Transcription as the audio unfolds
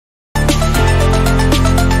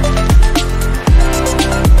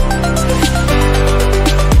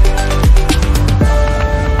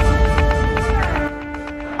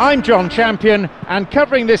I'm John Champion, and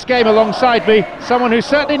covering this game alongside me, someone who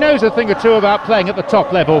certainly knows a thing or two about playing at the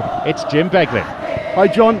top level, it's Jim Beglin. Hi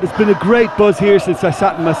John, it's been a great buzz here since I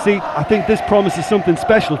sat in my seat. I think this promises something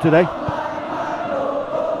special today.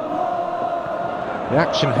 The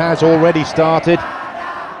action has already started.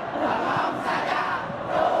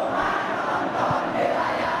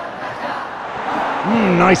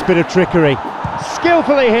 Nice bit of trickery.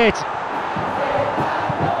 Skillfully hit.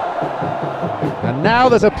 And now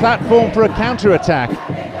there's a platform for a counter-attack.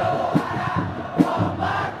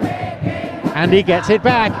 And he gets it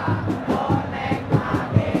back.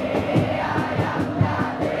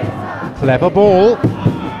 Clever ball.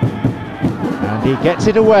 And he gets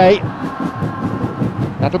it away.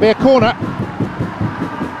 That'll be a corner.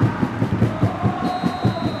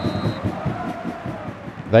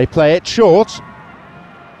 They play it short.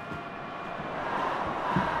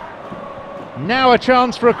 Now a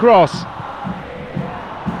chance for a cross.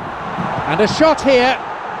 And a shot here.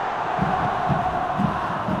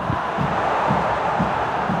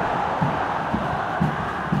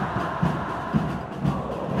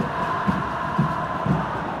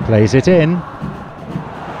 Plays it in.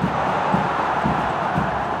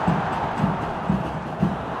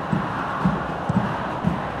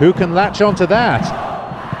 Who can latch onto that?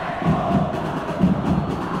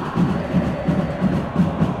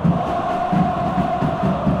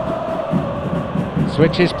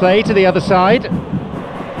 Switches play to the other side.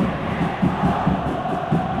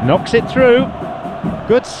 Knocks it through.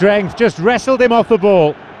 Good strength, just wrestled him off the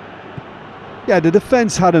ball. Yeah, the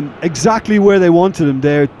defence had him exactly where they wanted him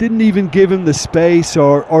there. Didn't even give him the space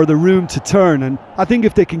or the room to turn. And I think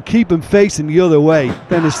if they can keep him facing the other way,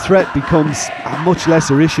 then his threat becomes a much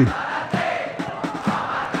lesser issue.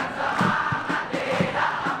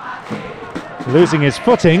 Losing his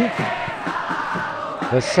footing.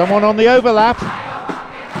 There's someone on the overlap.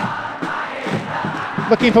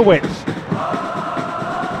 Looking for width.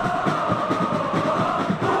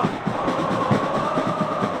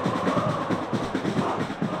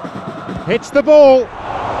 Hits the ball.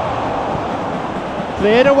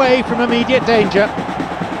 Cleared away from immediate danger.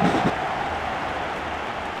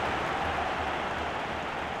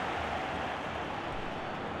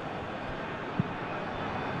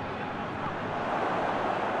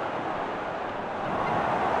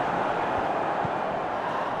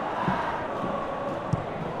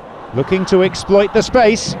 Looking to exploit the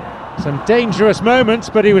space. Some dangerous moments,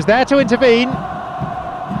 but he was there to intervene.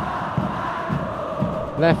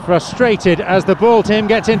 Left frustrated as the ball team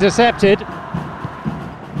gets intercepted.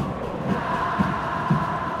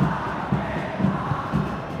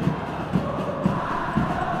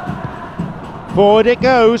 Forward it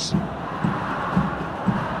goes.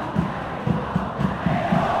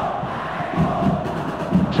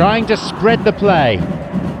 Trying to spread the play.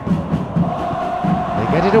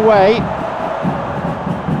 Get it away.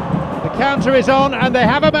 The counter is on and they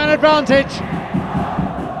have a man advantage.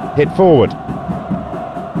 Hit forward.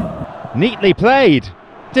 Neatly played.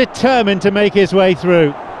 Determined to make his way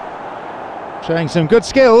through. Showing some good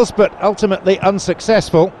skills but ultimately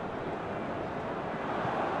unsuccessful.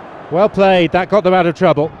 Well played, that got them out of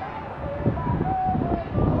trouble.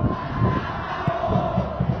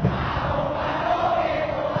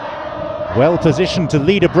 Well positioned to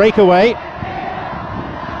lead a breakaway.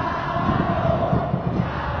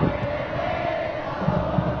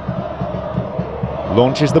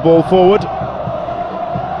 Launches the ball forward.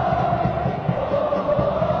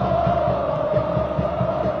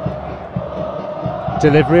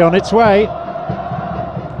 Delivery on its way.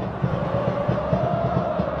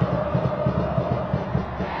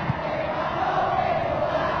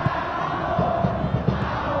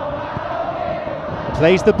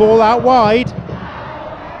 Plays the ball out wide.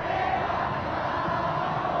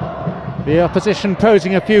 The opposition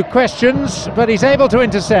posing a few questions, but he's able to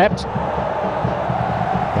intercept.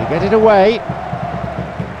 They get it away.